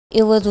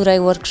Eu adorei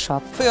o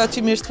workshop. Foi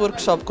ótimo este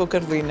workshop com a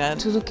Carolina.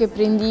 Tudo o que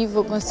aprendi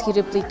vou conseguir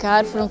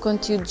aplicar, foram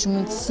conteúdos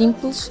muito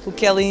simples. O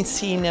que ela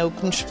ensina, o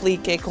que nos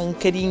explica é com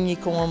carinho e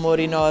com amor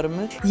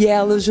enorme. E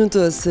ela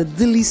juntou-se a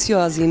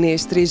deliciosa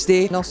Inês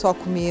 3D. Não só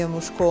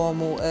comemos,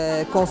 como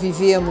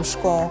convivemos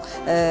com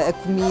a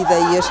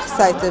comida e as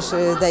receitas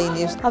da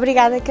Inês.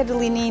 Obrigada,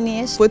 Carolina e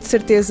Inês. Vou de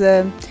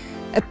certeza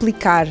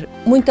aplicar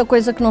muita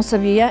coisa que não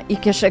sabia e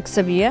que achei que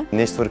sabia.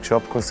 Neste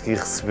workshop consegui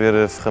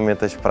receber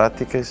ferramentas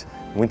práticas,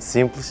 muito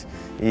simples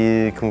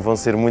e que me vão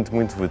ser muito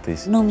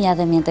úteis.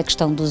 Nomeadamente a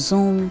questão do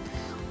zoom,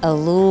 a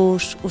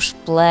luz, os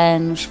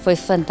planos, foi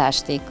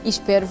fantástico. E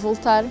espero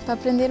voltar para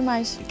aprender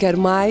mais. Quero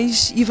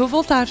mais e vou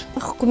voltar.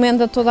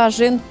 Recomendo a toda a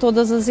gente,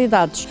 todas as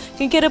idades.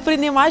 Quem quer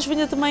aprender mais,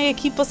 venha também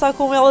aqui passar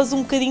com elas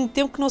um bocadinho de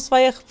tempo que não se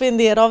vai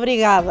arrepender.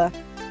 Obrigada!